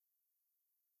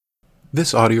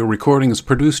This audio recording is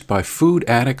produced by Food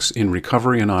Addicts in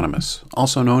Recovery Anonymous,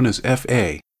 also known as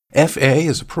FA. FA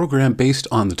is a program based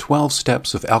on the 12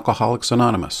 steps of Alcoholics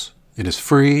Anonymous. It is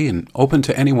free and open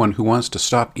to anyone who wants to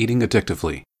stop eating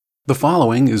addictively. The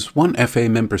following is one FA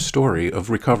member's story of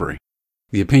recovery.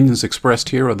 The opinions expressed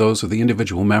here are those of the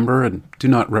individual member and do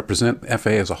not represent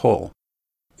FA as a whole.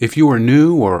 If you are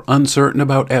new or uncertain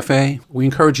about FA, we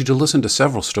encourage you to listen to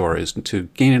several stories to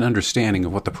gain an understanding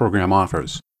of what the program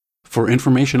offers. For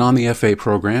information on the FA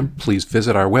program, please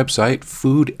visit our website,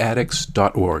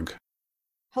 foodaddicts.org.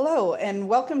 Hello, and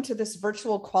welcome to this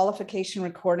virtual qualification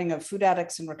recording of Food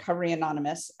Addicts in Recovery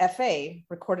Anonymous, FA,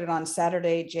 recorded on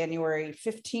Saturday, January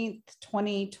 15th,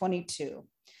 2022.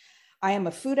 I am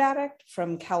a food addict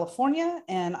from California,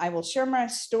 and I will share my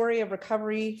story of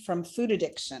recovery from food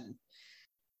addiction.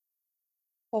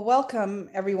 Well, welcome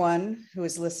everyone who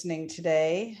is listening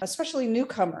today, especially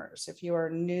newcomers. If you are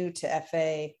new to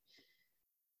FA,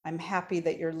 I'm happy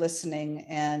that you're listening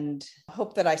and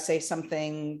hope that I say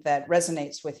something that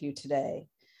resonates with you today.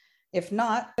 If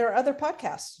not, there are other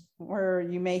podcasts where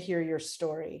you may hear your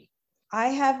story. I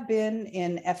have been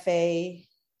in FA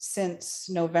since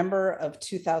November of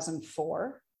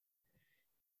 2004.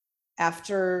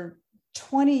 After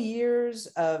 20 years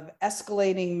of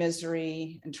escalating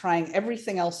misery and trying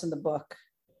everything else in the book,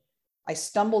 I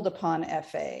stumbled upon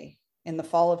FA in the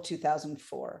fall of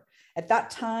 2004. At that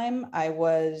time, I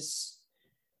was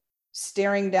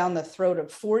staring down the throat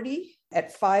of 40.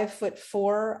 At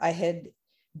 5'4", I had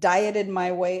dieted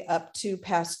my way up to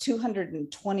past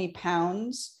 220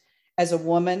 pounds as a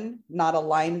woman, not a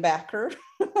linebacker.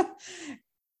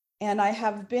 And I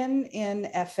have been in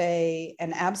FA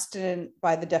and abstinent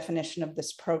by the definition of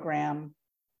this program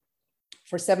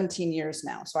for 17 years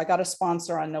now. So I got a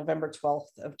sponsor on November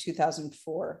 12th of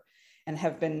 2004 and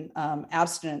have been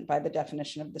abstinent by the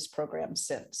definition of this program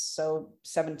since. So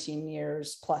 17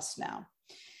 years plus now.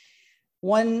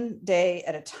 One day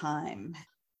at a time.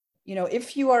 You know,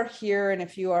 if you are here and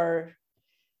if you are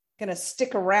going to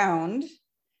stick around,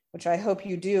 which I hope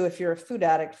you do if you're a food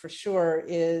addict for sure,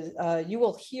 is you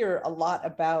will hear a lot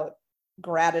about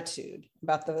gratitude,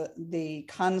 about the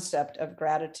concept of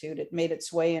gratitude. It made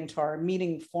its way into our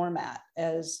meeting format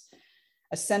as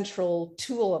a central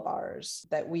tool of ours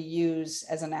that we use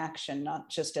as an action, not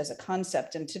just as a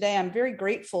concept. And today I'm very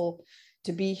grateful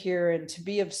to be here and to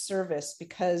be of service,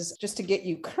 because just to get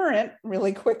you current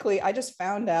really quickly, I just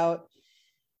found out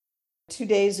 2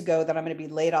 days ago that I'm going to be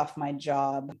laid off my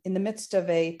job in the midst of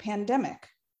a pandemic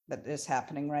that is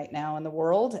happening right now in the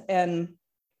world. And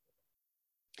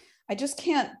I just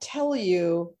can't tell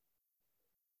you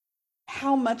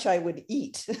how much I would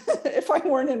eat if I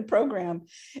weren't in program.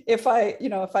 If I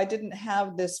didn't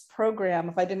have this program,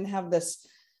 if I didn't have this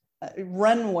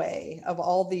runway of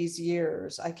all these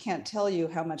years, I can't tell you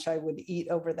how much I would eat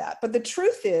over that. But the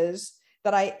truth is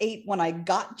that I ate when I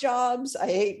got jobs, I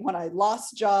ate when I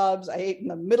lost jobs, I ate in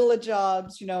the middle of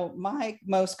jobs. You know, my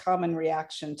most common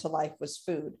reaction to life was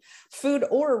food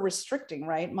or restricting,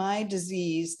 right? My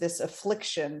disease, this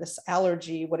affliction, this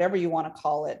allergy, whatever you want to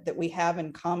call it, that we have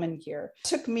in common here,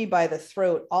 took me by the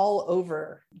throat all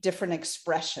over different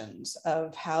expressions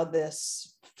of how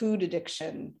this food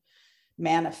addiction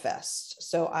manifests.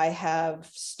 So I have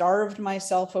starved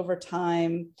myself over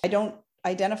time. I don't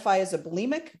identify as a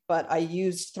bulimic, but I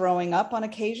used throwing up on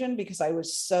occasion because I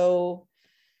was so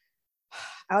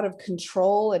out of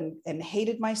control and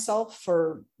hated myself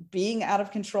for being out of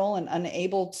control and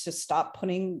unable to stop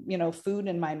putting, food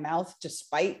in my mouth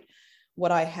despite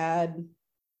what I had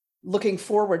looking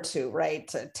forward to,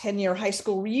 right? A 10-year high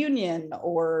school reunion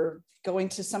or going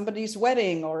to somebody's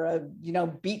wedding or a,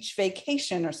 beach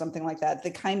vacation or something like that.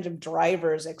 The kind of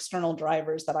drivers, external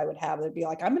drivers that I would have, they'd be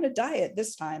like, I'm going to diet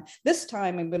this time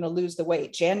I'm going to lose the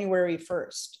weight, January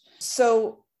 1st.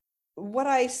 So what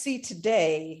I see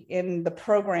today in the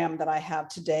program that I have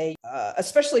today,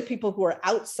 especially people who are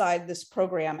outside this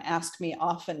program ask me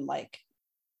often, like,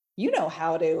 you know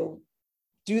how to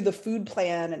do the food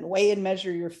plan and weigh and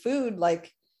measure your food,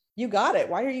 like, you got it.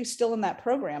 Why are you still in that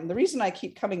program? The reason I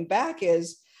keep coming back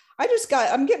is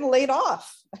I'm getting laid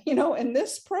off, and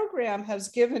this program has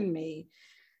given me,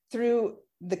 through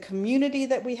the community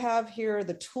that we have here,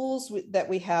 the tools that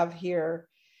we have here,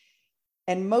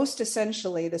 and most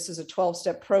essentially, this is a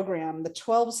 12-step program. The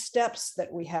 12 steps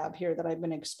that we have here that I've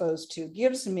been exposed to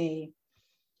gives me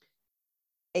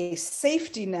a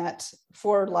safety net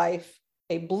for life,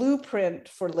 a blueprint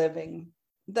for living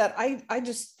that I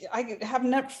have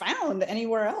never found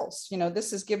anywhere else.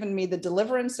 This has given me the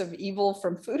deliverance of evil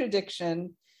from food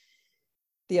addiction.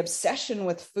 The obsession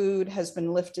with food has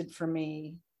been lifted for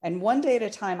me. And one day at a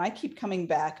time, I keep coming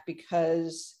back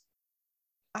because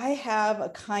I have a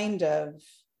kind of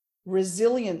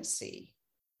resiliency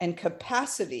and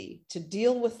capacity to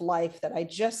deal with life that I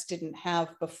just didn't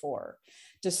have before,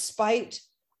 despite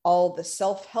all the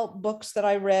self-help books that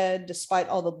I read, despite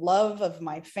all the love of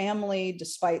my family,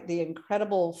 despite the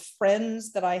incredible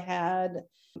friends that I had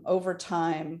over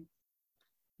time.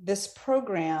 This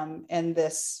program and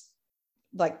this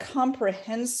like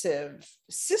comprehensive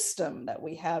system that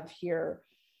we have here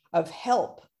of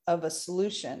help, of a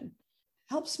solution,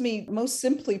 helps me, most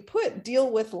simply put, deal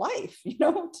with life,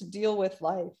 to deal with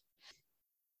life.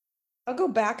 I'll go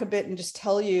back a bit and just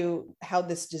tell you how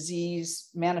this disease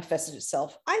manifested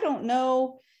itself. I don't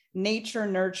know, nature,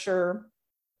 nurture,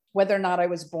 whether or not I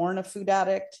was born a food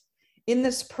addict. In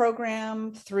this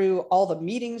program, through all the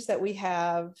meetings that we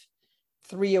have,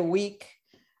 3 a week,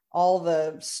 all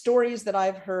the stories that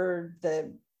I've heard,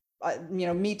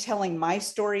 me telling my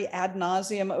story ad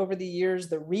nauseum over the years,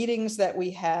 the readings that we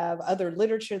have, other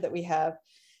literature that we have,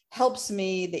 helps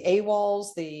me. The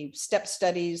AWOLs, the step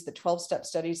studies, the 12-step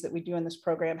studies that we do in this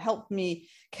program help me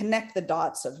connect the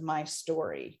dots of my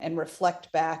story and reflect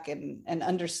back and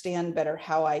understand better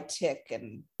how I tick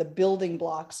and the building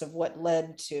blocks of what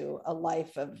led to a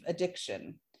life of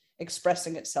addiction,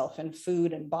 expressing itself in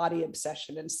food and body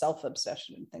obsession and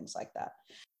self-obsession and things like that.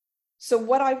 So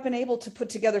what I've been able to put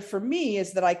together for me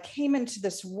is that I came into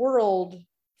this world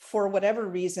for whatever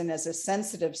reason as a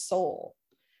sensitive soul,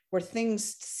 where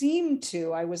things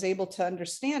I was able to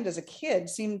understand as a kid,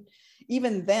 seemed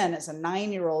even then as a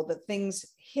 9-year-old, that things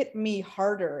hit me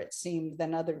harder, it seemed,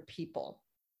 than other people.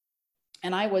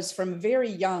 And I was from very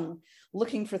young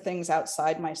looking for things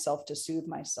outside myself to soothe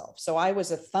myself. So I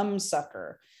was a thumb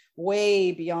sucker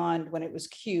way beyond when it was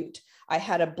cute. I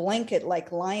had a blanket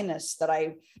like Linus that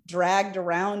I dragged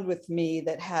around with me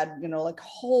that had, like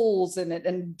holes in it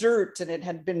and dirt, and it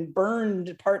had been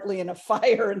burned partly in a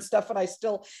fire and stuff. And I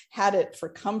still had it for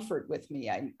comfort with me.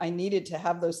 I needed to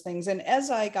have those things. And as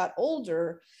I got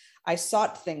older, I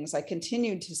sought things. I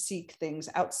continued to seek things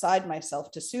outside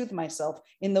myself to soothe myself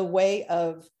in the way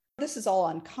of, this is all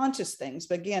unconscious things,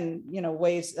 but again,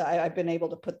 ways I've been able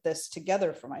to put this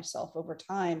together for myself over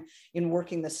time in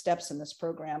working the steps in this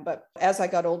program. But as I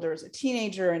got older, as a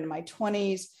teenager in my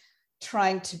 20s,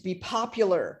 trying to be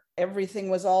popular,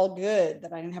 everything was all good,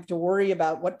 that I didn't have to worry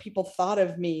about what people thought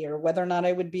of me or whether or not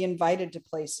I would be invited to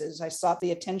places. I sought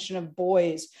the attention of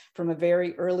boys from a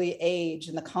very early age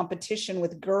and the competition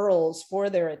with girls for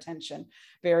their attention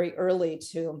very early,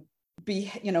 to be,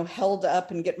 held up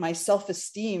and get my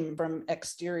self-esteem from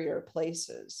exterior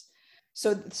places.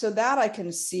 So that I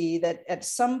can see that at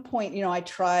some point, I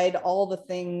tried all the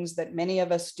things that many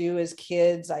of us do as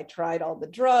kids. I tried all the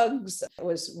drugs. I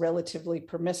was relatively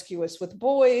promiscuous with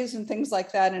boys and things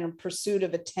like that in a pursuit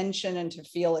of attention and to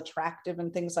feel attractive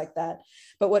and things like that.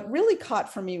 But what really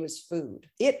caught for me was food.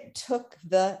 It took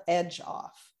the edge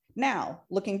off. Now,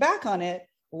 looking back on it,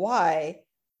 why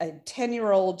a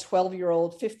 10-year-old,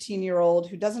 12-year-old, 15-year-old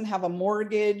who doesn't have a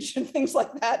mortgage and things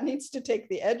like that needs to take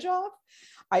the edge off?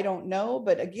 I don't know.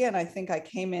 But again, I think I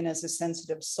came in as a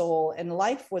sensitive soul, and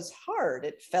life was hard.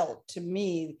 It felt to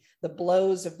me, the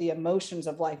blows of the emotions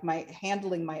of life,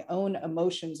 handling my own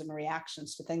emotions and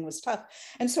reactions to things was tough.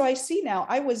 And so I see now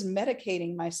I was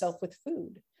medicating myself with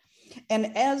food.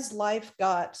 And as life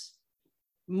got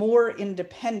more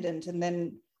independent, and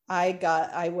then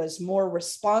I was more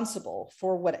responsible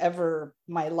for whatever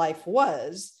my life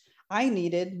was, I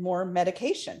needed more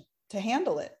medication to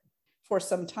handle it. For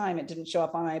some time, it didn't show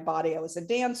up on my body. I was a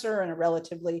dancer and a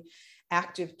relatively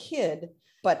active kid.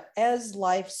 But as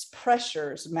life's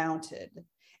pressures mounted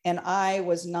and I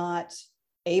was not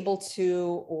able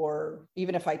to, or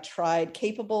even if I tried,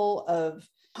 capable of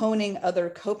honing other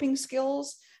coping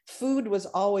skills, food was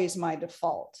always my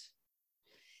default.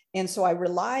 And so I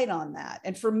relied on that.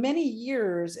 And for many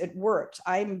years, it worked.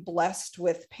 I'm blessed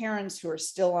with parents who are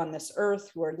still on this earth,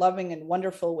 who are loving and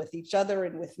wonderful with each other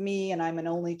and with me. And I'm an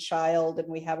only child, and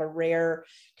we have a rare,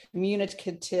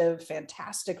 communicative,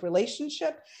 fantastic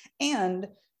relationship. And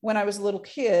when I was a little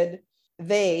kid,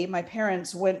 my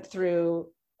parents went through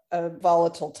a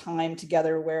volatile time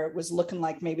together where it was looking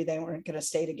like maybe they weren't going to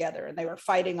stay together, and they were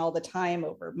fighting all the time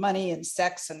over money and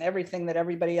sex and everything that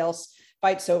everybody else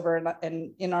fights over.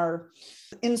 And in our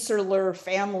insular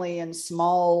family and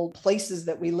small places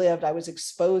that we lived, I was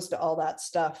exposed to all that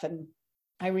stuff. And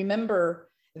I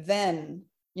remember then,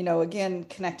 again,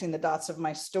 connecting the dots of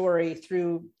my story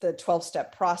through the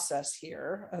 12-step process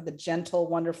here, the gentle,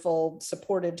 wonderful,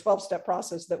 supported 12-step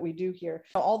process that we do here.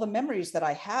 All the memories that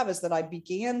I have is that I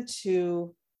began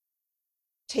to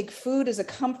take food as a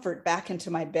comfort back into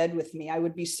my bed with me. I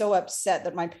would be so upset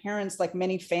that my parents, like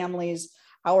many families,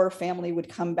 our family would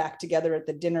come back together at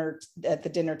the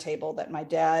dinner table, that my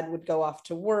dad would go off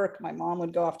to work, my mom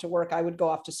would go off to work, I would go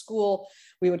off to school.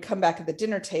 We would come back at the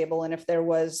dinner table. And if there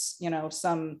was,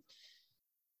 some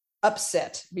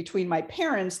upset between my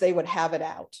parents, they would have it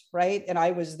out, right? And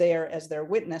I was there as their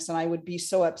witness, and I would be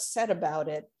so upset about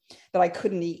it that I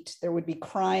couldn't eat. There would be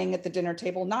crying at the dinner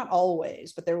table, not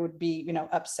always, but there would be,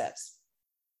 upsets.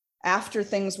 After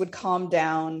things would calm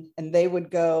down and they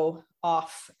would go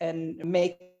off and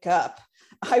make up,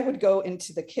 I would go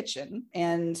into the kitchen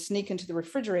and sneak into the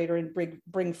refrigerator and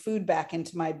bring food back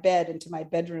into my bed, into my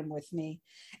bedroom with me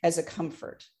as a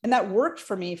comfort. And that worked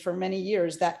for me for many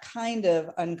years, that kind of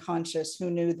unconscious,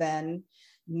 who knew then,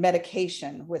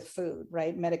 medication with food,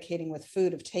 right? Medicating with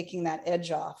food, of taking that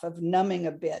edge off, of numbing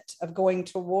a bit, of going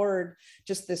toward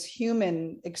just this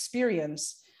human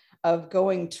experience of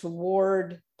going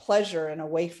toward pleasure and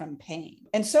away from pain.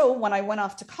 And so when I went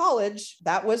off to college,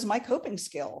 that was my coping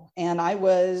skill. And I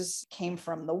came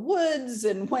from the woods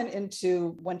and went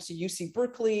to UC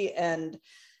Berkeley. And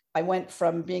I went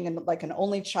from being like an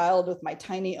only child with my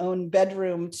tiny own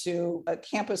bedroom to a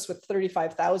campus with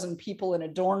 35,000 people in a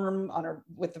dorm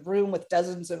with a room with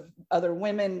dozens of other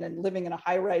women and living in a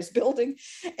high-rise building.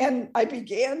 And I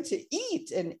began to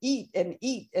eat and eat and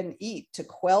eat and eat to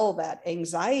quell that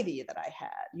anxiety that I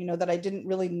had, that I didn't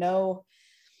really know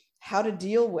how to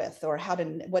deal with or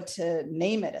what to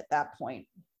name it at that point.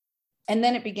 And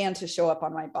then it began to show up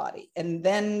on my body. And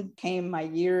then came my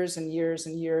years and years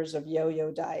and years of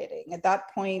yo-yo dieting. At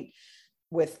that point,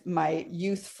 with my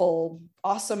youthful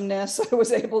awesomeness, I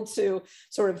was able to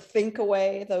sort of think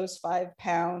away those 5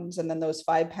 pounds. And then those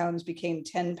 5 pounds became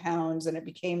 10 pounds. And it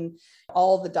became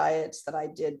all the diets that I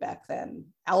did back then.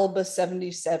 Alba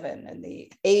 77 and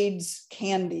the AIDS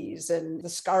candies and the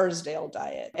Scarsdale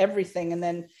diet, everything. And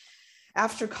then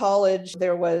after college,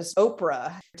 there was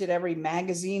Oprah. I did every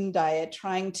magazine diet,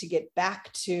 trying to get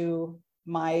back to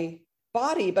my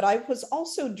body. But I was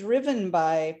also driven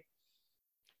by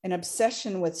an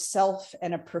obsession with self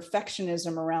and a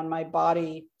perfectionism around my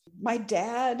body. My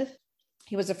dad,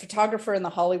 he was a photographer in the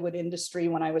Hollywood industry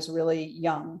when I was really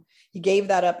young. He gave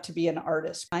that up to be an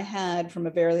artist. I had, from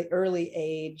a very early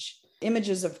age,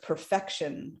 images of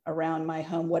perfection around my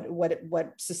home,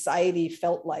 what society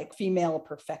felt like, female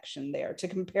perfection there to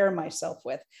compare myself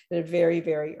with at a very,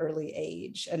 very early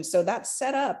age. And so that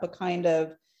set up a kind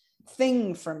of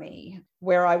thing for me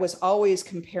where I was always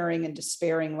comparing and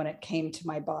despairing when it came to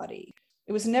my body.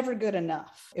 It was never good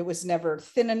enough. It was never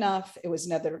thin enough. It was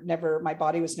never, my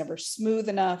body was never smooth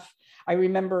enough. I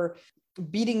remember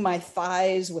beating my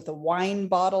thighs with a wine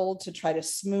bottle to try to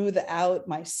smooth out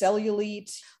my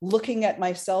cellulite, looking at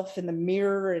myself in the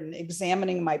mirror and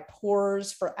examining my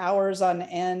pores for hours on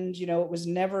end. It was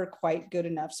never quite good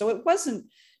enough. So it wasn't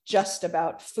just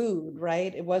about food,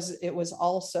 right? It was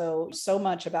also so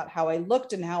much about how I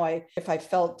looked and if I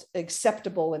felt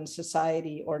acceptable in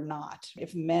society or not,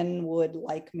 if men would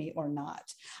like me or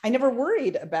not. I never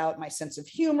worried about my sense of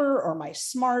humor or my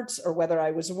smarts or whether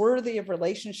I was worthy of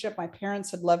relationship. My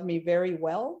parents had loved me very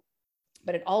well,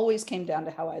 but it always came down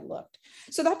to how I looked.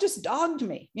 So that just dogged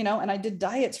me, and I did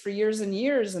diets for years and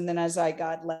years. And then as I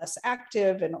got less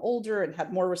active and older and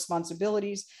had more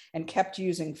responsibilities and kept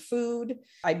using food,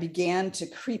 I began to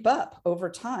creep up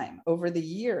over time, over the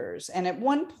years. And at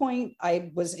one point I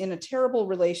was in a terrible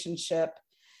relationship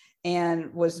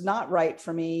and was not right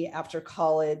for me after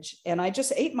college. And I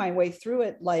just ate my way through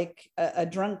it like a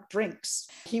drunk drinks.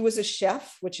 He was a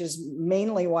chef, which is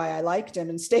mainly why I liked him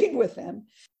and stayed with him.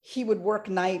 He would work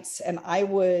nights and I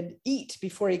would eat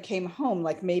before he came home,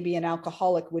 like maybe an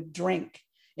alcoholic would drink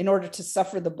in order to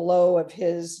suffer the blow of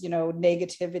his,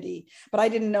 negativity. But I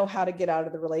didn't know how to get out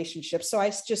of the relationship. So I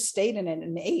just stayed in it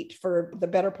and ate for the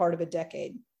better part of a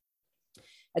decade.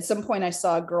 At some point, I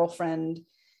saw a girlfriend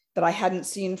that I hadn't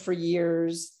seen for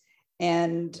years,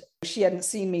 and she hadn't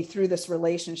seen me through this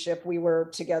relationship. We were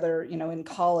together, in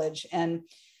college, and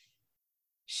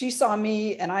she saw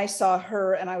me and I saw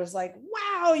her, and I was like,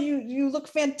 wow, you look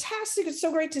fantastic. It's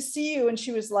so great to see you. And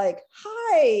she was like,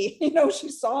 hi, she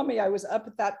saw me. I was up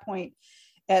at that point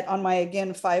on my,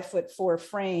 again, 5'4"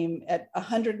 frame at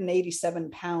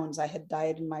 187 pounds. I had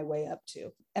dieted my way up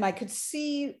to, and I could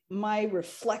see my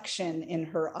reflection in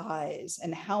her eyes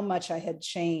and how much I had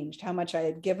changed, how much I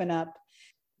had given up,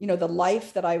 the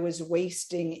life that I was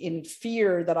wasting in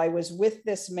fear that I was with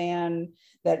this man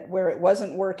where it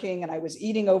wasn't working and I was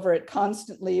eating over it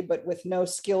constantly, but with no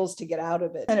skills to get out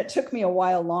of it. And it took me a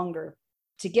while longer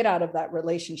to get out of that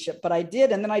relationship, but I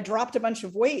did. And then I dropped a bunch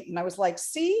of weight and I was like,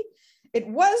 see, it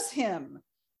was him.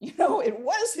 It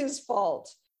was his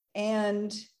fault.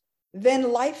 And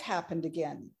then life happened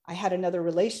again. I had another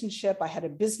relationship. I had a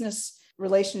business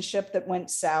relationship that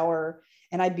went sour.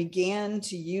 And I began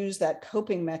to use that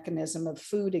coping mechanism of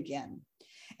food again.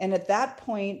 And at that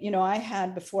point, I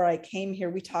had, before I came here,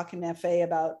 we talk in FA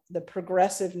about the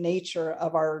progressive nature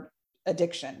of our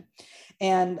addiction.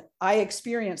 And I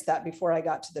experienced that before I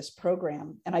got to this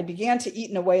program. And I began to eat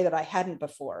in a way that I hadn't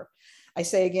before. I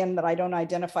say again that I don't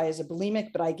identify as a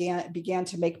bulimic, but I began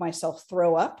to make myself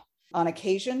throw up on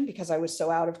occasion because I was so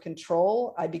out of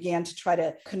control. I began to try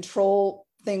to control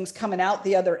things coming out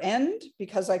the other end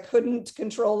because I couldn't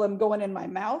control them going in my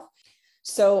mouth.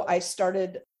 So I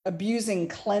started abusing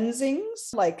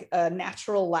cleansings like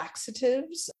natural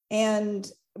laxatives, and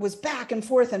was back and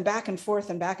forth and back and forth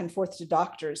and back and forth to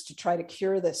doctors to try to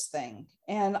cure this thing.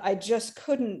 And I just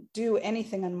couldn't do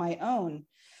anything on my own.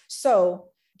 So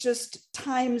just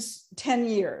times 10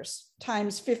 years,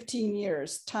 times 15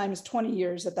 years, times 20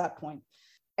 years at that point.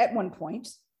 At one point,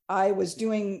 I was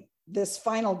doing this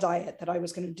final diet that I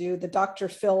was going to do, the Dr.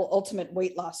 Phil Ultimate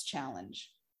Weight Loss Challenge.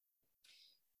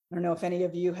 I don't know if any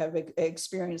of you have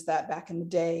experienced that back in the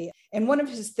day. And one of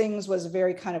his things was a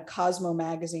very kind of Cosmo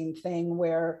magazine thing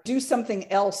where do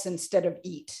something else instead of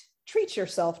eat. Treat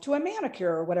yourself to a manicure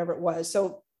or whatever it was.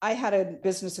 So I had a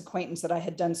business acquaintance that I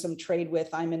had done some trade with.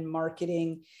 I'm in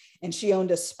marketing, and she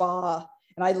owned a spa.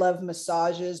 And I love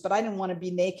massages, but I didn't want to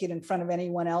be naked in front of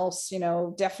anyone else,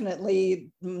 definitely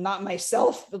not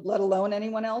myself, let alone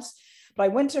anyone else. But I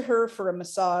went to her for a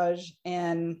massage,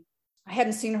 and I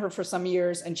hadn't seen her for some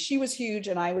years, and she was huge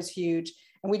and I was huge,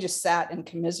 and we just sat and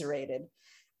commiserated.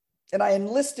 And I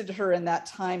enlisted her in that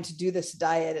time to do this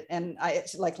diet. And I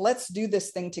like, let's do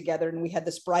this thing together. And we had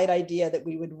this bright idea that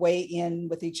we would weigh in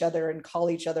with each other and call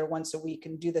each other once a week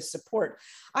and do this support.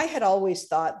 I had always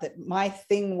thought that my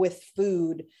thing with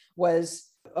food was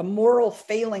a moral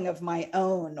failing of my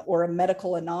own or a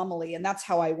medical anomaly. And that's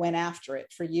how I went after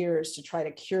it for years, to try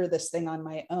to cure this thing on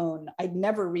my own. I'd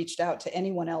never reached out to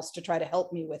anyone else to try to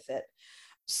help me with it.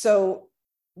 So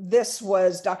this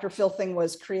was, Dr. Phil thing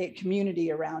was create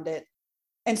community around it.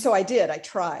 And so I did, I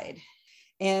tried.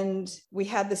 And we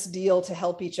had this deal to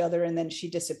help each other. And then she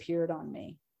disappeared on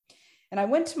me. And I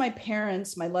went to my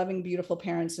parents, my loving, beautiful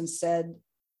parents, and said,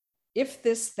 if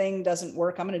this thing doesn't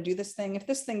work, I'm going to do this thing. If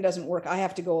this thing doesn't work, I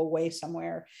have to go away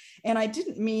somewhere. And I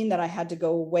didn't mean that I had to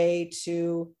go away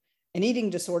to an eating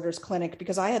disorders clinic,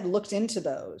 because I had looked into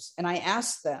those. And I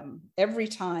asked them every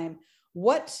time,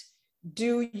 what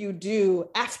do you do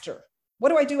after? What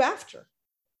do I do after?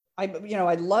 I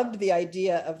loved the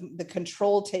idea of the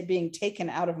control being taken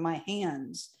out of my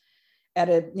hands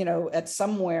at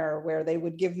somewhere where they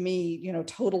would give me,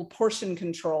 total portion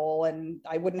control, and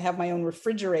I wouldn't have my own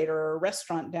refrigerator or a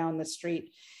restaurant down the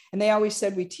street. And they always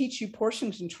said, we teach you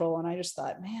portion control. And I just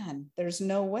thought, man, there's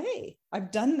no way. I've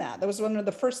done that. That was one of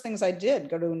the first things I did,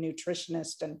 go to a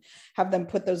nutritionist and have them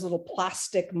put those little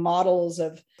plastic models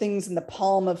of things in the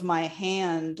palm of my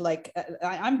hand. Like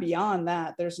I'm beyond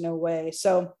that. There's no way.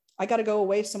 So I got to go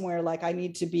away somewhere. Like I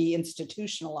need to be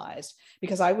institutionalized,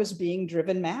 because I was being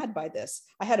driven mad by this.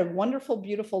 I had a wonderful,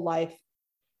 beautiful life.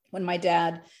 When my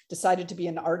dad decided to be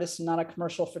an artist and not a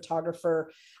commercial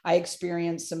photographer, I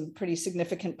experienced some pretty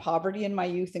significant poverty in my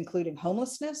youth, including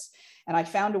homelessness. And I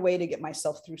found a way to get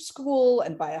myself through school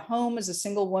and buy a home as a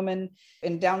single woman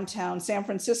in downtown San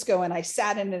Francisco. And I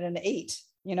sat in it and ate,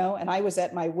 and I was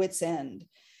at my wit's end.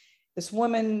 This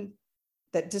woman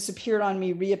that disappeared on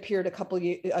me reappeared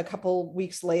a couple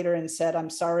weeks later and said, I'm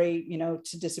sorry,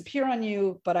 to disappear on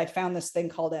you, but I found this thing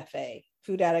called FA,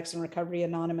 Food Addicts and Recovery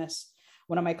Anonymous.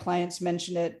 One of my clients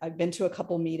mentioned it. I've been to a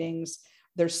couple meetings.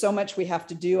 There's so much we have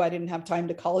to do. I didn't have time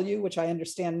to call you, which I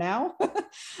understand now,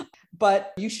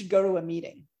 but you should go to a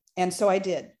meeting. And so I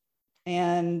did.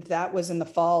 And that was in the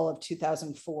fall of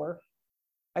 2004.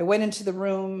 I went into the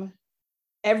room.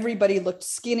 Everybody looked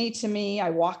skinny to me. I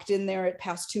walked in there at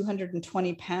past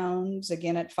 220 pounds,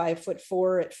 again at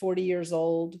 5'4", at 40 years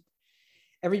old.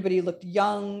 Everybody looked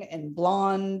young and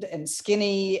blonde and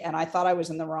skinny, and I thought I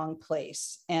was in the wrong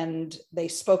place. And they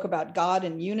spoke about God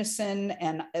in unison.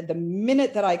 And the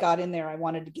minute that I got in there, I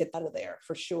wanted to get out of there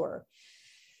for sure.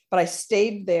 But I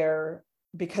stayed there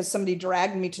because somebody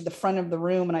dragged me to the front of the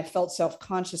room, and I felt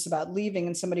self-conscious about leaving,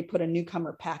 and somebody put a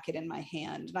newcomer packet in my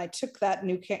hand. And I took that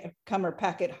newcomer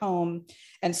packet home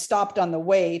and stopped on the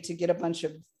way to get a bunch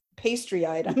of pastry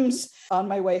items on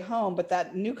my way home. But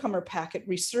that newcomer packet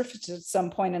resurfaced at some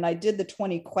point, and I did the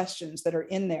 20 questions that are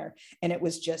in there. And it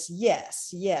was just yes,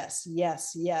 yes,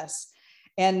 yes, yes.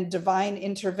 And divine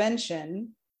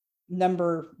intervention,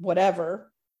 number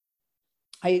whatever,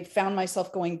 I found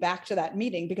myself going back to that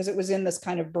meeting because it was in this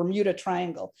kind of Bermuda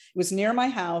Triangle. It was near my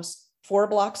house, 4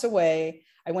 blocks away.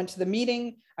 I went to the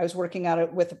meeting. I was working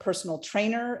out with a personal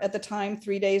trainer at the time,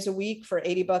 3 days a week for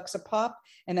 $80 a pop.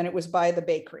 And then it was by the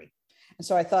bakery. And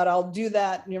so I thought I'll do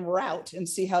that route and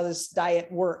see how this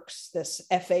diet works, this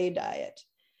FA diet.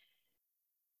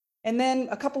 And then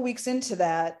a couple weeks into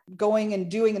that, going and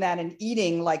doing that and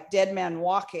eating like dead man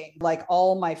walking, like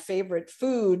all my favorite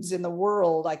foods in the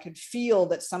world, I could feel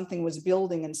that something was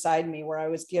building inside me where I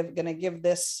was going to give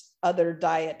this other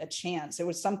diet a chance. It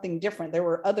was something different. There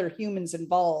were other humans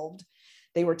involved.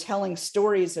 They were telling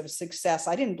stories of success.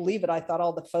 I didn't believe it. I thought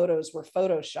all the photos were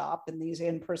Photoshopped in these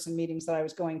in-person meetings that I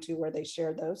was going to where they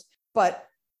shared those. But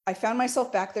I found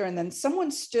myself back there, and then someone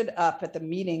stood up at the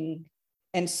meeting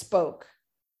and spoke.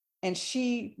 And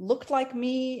she looked like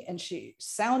me, and she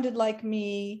sounded like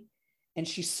me, and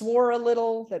she swore a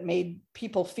little that made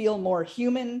people feel more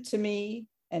human to me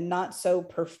and not so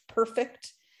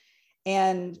perfect.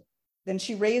 And then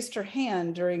she raised her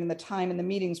hand during the time in the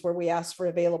meetings where we asked for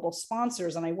available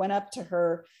sponsors. And I went up to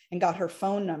her and got her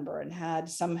phone number and had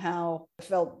somehow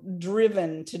felt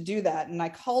driven to do that. And I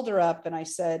called her up and I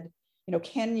said,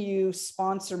 can you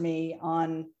sponsor me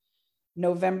on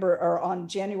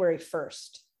January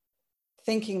 1st?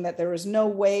 Thinking that there was no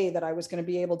way that I was going to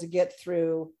be able to get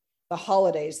through the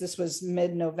holidays. This was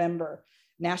mid-November,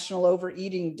 National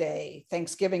Overeating Day,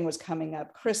 Thanksgiving was coming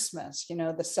up, Christmas,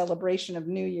 the celebration of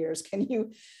New Year's. Can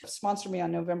you sponsor me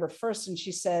on November 1st? And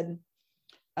she said,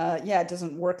 yeah, it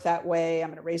doesn't work that way. I'm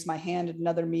going to raise my hand at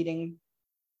another meeting.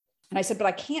 And I said, but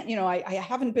I can't, I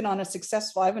haven't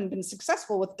been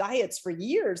successful with diets for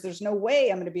years. There's no way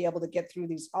I'm going to be able to get through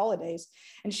these holidays.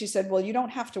 And she said, well, you don't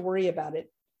have to worry about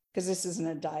it, because this isn't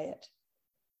a diet.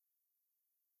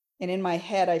 And in my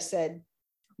head, I said,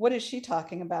 what is she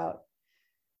talking about?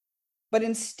 But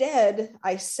instead,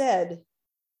 I said,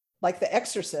 like The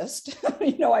Exorcist,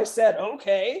 I said,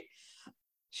 okay.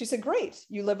 She said, great.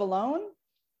 You live alone?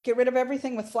 Get rid of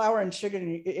everything with flour and sugar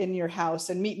in your house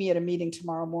and meet me at a meeting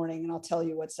tomorrow morning, and I'll tell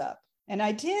you what's up. And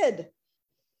I did.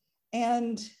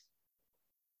 And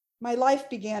my life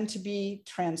began to be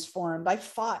transformed. I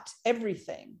fought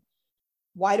everything.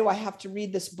 Why do I have to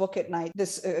read this book at night?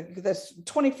 This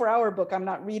 24-hour book, I'm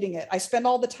not reading it. I spend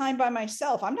all the time by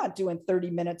myself. I'm not doing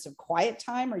 30 minutes of quiet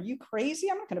time. Are you crazy?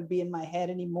 I'm not going to be in my head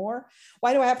anymore.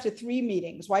 Why do I have to 3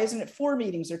 meetings? Why isn't it 4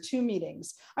 meetings or 2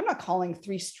 meetings? I'm not calling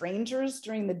 3 strangers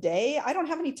during the day. I don't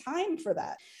have any time for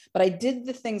that. But I did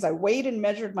the things. I weighed and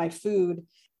measured my food,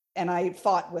 and I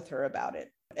fought with her about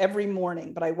it every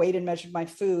morning. But I weighed and measured my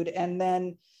food. And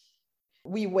then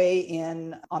we weigh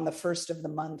in on the first of the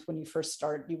month. When you first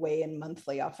start, you weigh in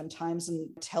monthly oftentimes and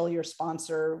tell your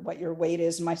sponsor what your weight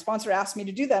is. And my sponsor asked me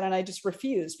to do that, and I just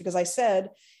refused because I said,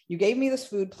 you gave me this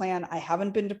food plan. I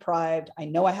haven't been deprived. I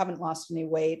know I haven't lost any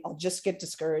weight. I'll just get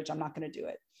discouraged. I'm not going to do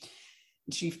it.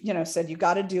 And she, said, you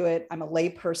got to do it. I'm a lay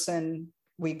person.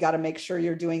 We got to make sure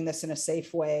you're doing this in a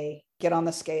safe way. Get on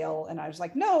the scale. And I was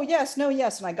like, no, yes.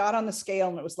 And I got on the scale,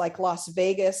 and it was like Las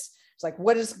Vegas. Like,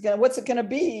 what's it going to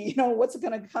be? What's it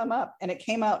going to come up? And it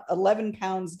came out 11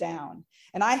 pounds down.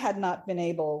 And I had not been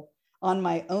able on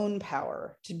my own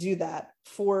power to do that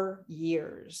for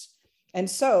years. And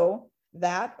so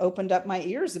that opened up my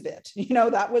ears a bit.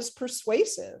 That was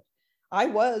persuasive. I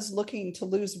was looking to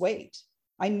lose weight.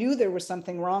 I knew there was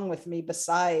something wrong with me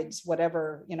besides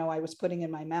whatever, I was putting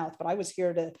in my mouth, but I was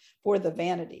here for the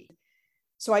vanity.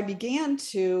 So I began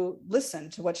to listen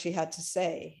to what she had to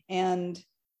say and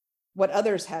what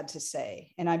others had to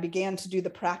say. And I began to do the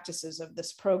practices of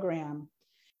this program.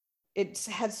 It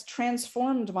has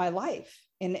transformed my life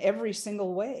in every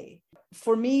single way.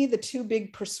 For me, the 2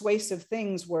 big persuasive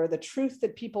things were the truth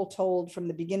that people told from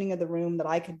the beginning of the room that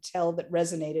I could tell that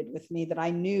resonated with me, that I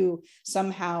knew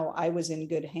somehow I was in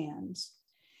good hands.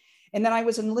 And then I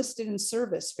was enlisted in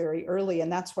service very early.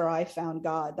 And that's where I found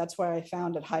God. That's where I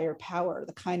found a higher power,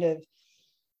 the kind of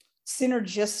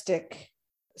synergistic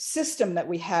system that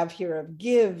we have here of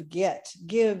give, get,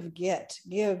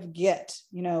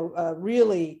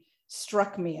 really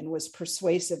struck me and was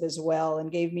persuasive as well,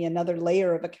 and gave me another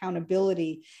layer of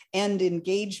accountability and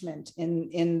engagement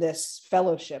in this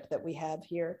fellowship that we have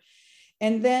here.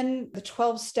 And then the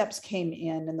 12 steps came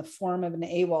in the form of an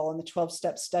AWOL and the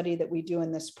 12-step study that we do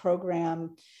in this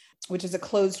program. which is a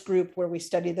closed group where we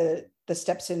study the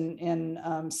steps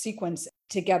in sequence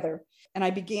together. And I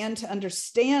began to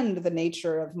understand the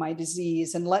nature of my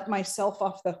disease and let myself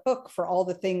off the hook for all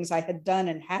the things I had done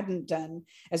and hadn't done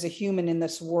as a human in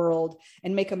this world,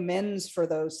 and make amends for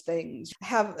those things.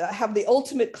 Have the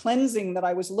ultimate cleansing that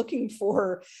I was looking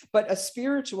for, but a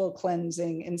spiritual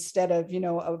cleansing instead of,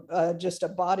 just a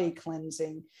body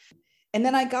cleansing. And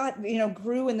then I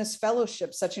grew in this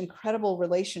fellowship, such incredible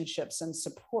relationships and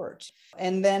support.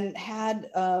 And then had,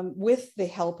 with the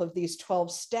help of these 12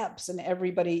 steps and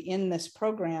everybody in this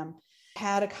program,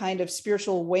 had a kind of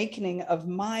spiritual awakening of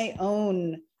my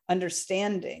own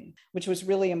understanding, which was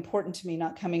really important to me,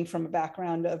 not coming from a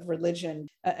background of religion,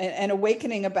 an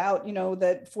awakening about,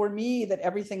 that for me, that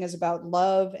everything is about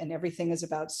love and everything is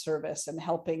about service and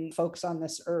helping folks on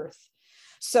this earth.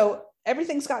 So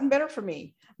everything's gotten better for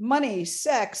me. Money,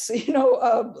 sex,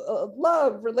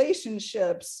 love,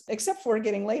 relationships, except for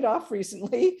getting laid off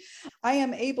recently. I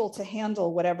am able to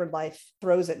handle whatever life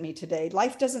throws at me today.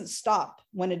 Life doesn't stop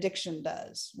when addiction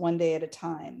does, one day at a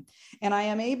time. And I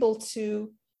am able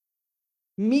to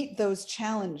meet those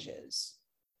challenges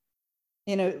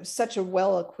in such a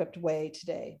well-equipped way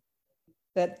today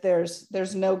that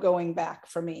there's no going back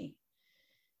for me.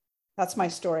 That's my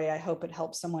story. I hope it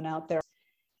helps someone out there.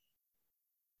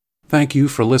 Thank you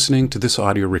for listening to this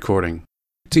audio recording.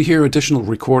 To hear additional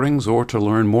recordings or to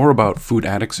learn more about Food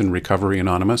Addicts in Recovery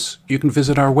Anonymous, you can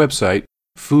visit our website,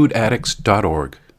 foodaddicts.org.